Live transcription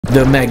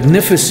the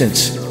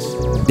magnificence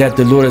that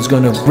the Lord is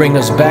going to bring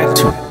us back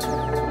to.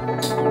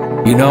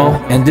 You know,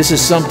 and this is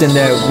something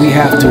that we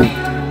have to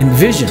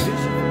envision,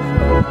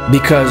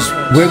 because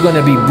we're going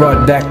to be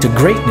brought back to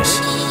greatness,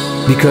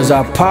 because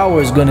our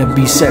power is going to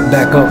be set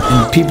back up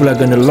and people are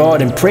going to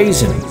laud and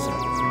praise him.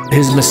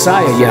 His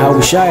Messiah,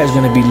 Yahawashi, is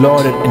going to be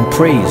lauded and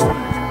praised.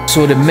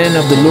 So the men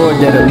of the Lord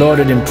that are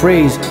lauded and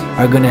praised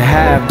are going to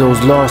have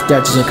those laws,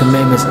 statutes, and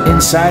commandments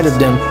inside of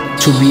them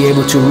to be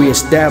able to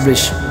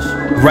reestablish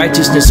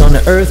righteousness on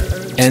the earth.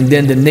 And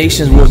then the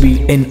nations will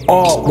be in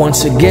awe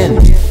once again,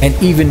 and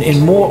even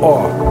in more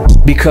awe,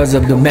 because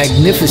of the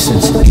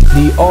magnificence.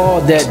 The awe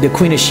that the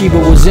Queen of Sheba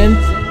was in,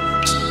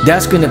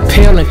 that's going to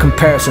pale in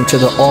comparison to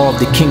the awe of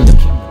the kingdom.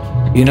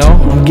 You know,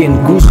 I'm getting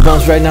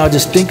goosebumps right now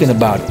just thinking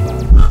about it.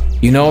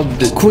 You know,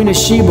 the Queen of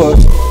Sheba,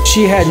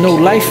 she had no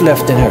life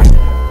left in her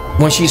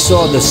when she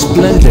saw the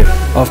splendor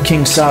of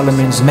King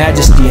Solomon's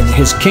majesty and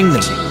his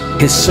kingdom,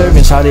 his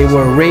servants, how they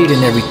were arrayed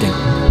and everything.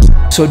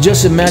 So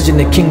just imagine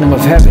the kingdom of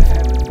heaven.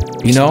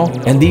 You know,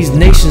 and these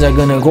nations are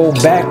going to go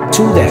back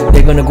to that.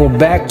 They're going to go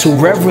back to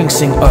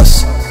reverencing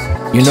us,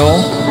 you know,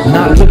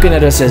 not looking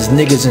at us as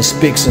niggas and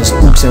spicks and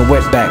spooks and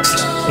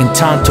wetbacks and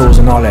tontos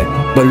and all that,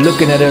 but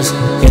looking at us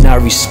in our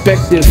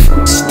respective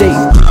state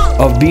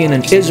of being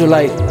an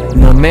Israelite,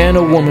 you know, man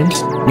or woman,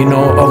 you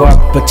know, of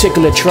our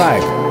particular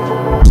tribe,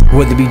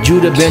 whether it be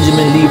Judah,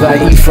 Benjamin,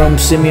 Levi, Ephraim,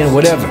 Simeon,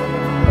 whatever.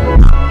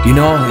 You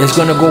know, it's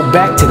going to go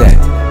back to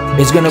that.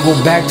 It's going to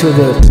go back to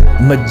the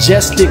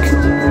majestic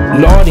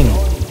lauding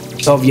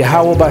of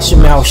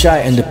Yahawashi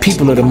and the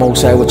people of the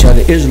Most High, which are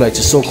the Israelites,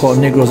 the so-called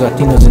Negroes,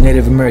 Latinos, and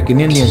Native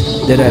American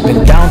Indians that have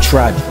been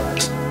downtrodden,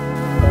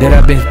 that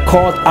have been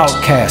called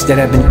outcasts, that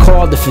have been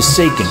called the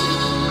forsaken,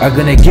 are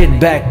going to get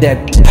back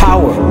that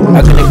power,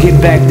 are going to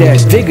get back that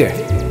vigor,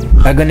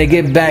 are going to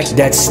get back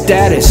that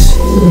status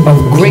of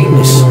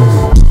greatness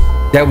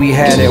that we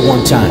had at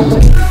one time.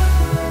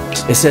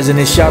 It says, and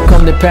it shall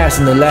come to pass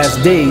in the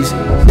last days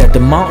that the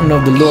mountain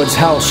of the Lord's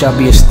house shall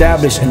be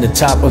established in the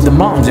top of the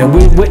mountains. And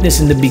we're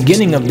witnessing the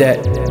beginning of that,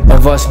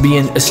 of us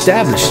being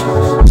established.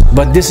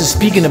 But this is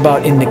speaking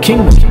about in the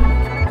kingdom.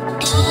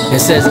 It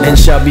says, and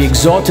shall be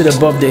exalted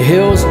above the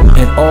hills,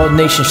 and all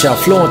nations shall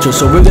flow into it.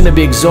 So we're going to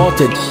be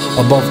exalted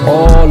above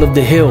all of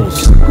the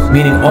hills,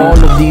 meaning all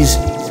of these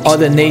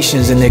other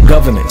nations and their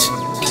governments.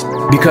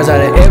 Because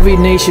out of every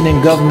nation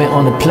and government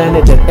on the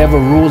planet that ever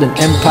ruled, an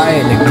empire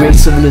and the great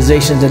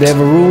civilizations that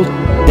ever ruled,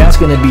 that's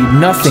going to be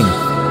nothing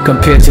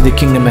compared to the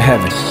kingdom of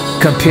heaven,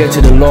 compared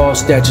to the laws,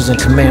 statutes, and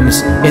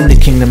commandments in the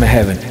kingdom of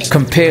heaven,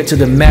 compared to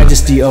the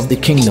majesty of the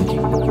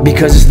kingdom.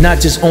 Because it's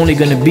not just only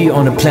going to be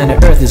on the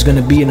planet Earth, it's going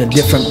to be in the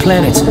different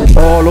planets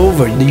all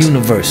over the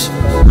universe.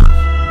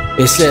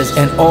 It says,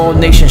 and all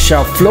nations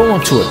shall flow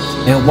into it.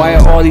 And why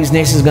are all these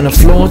nations going to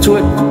flow into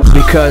it?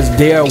 Because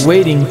they are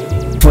waiting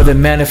for the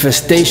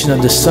manifestation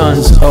of the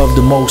sons of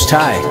the Most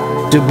High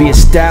to be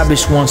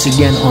established once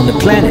again on the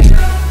planet,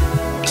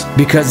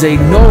 because they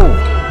know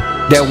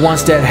that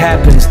once that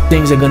happens,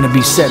 things are going to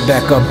be set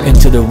back up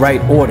into the right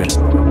order.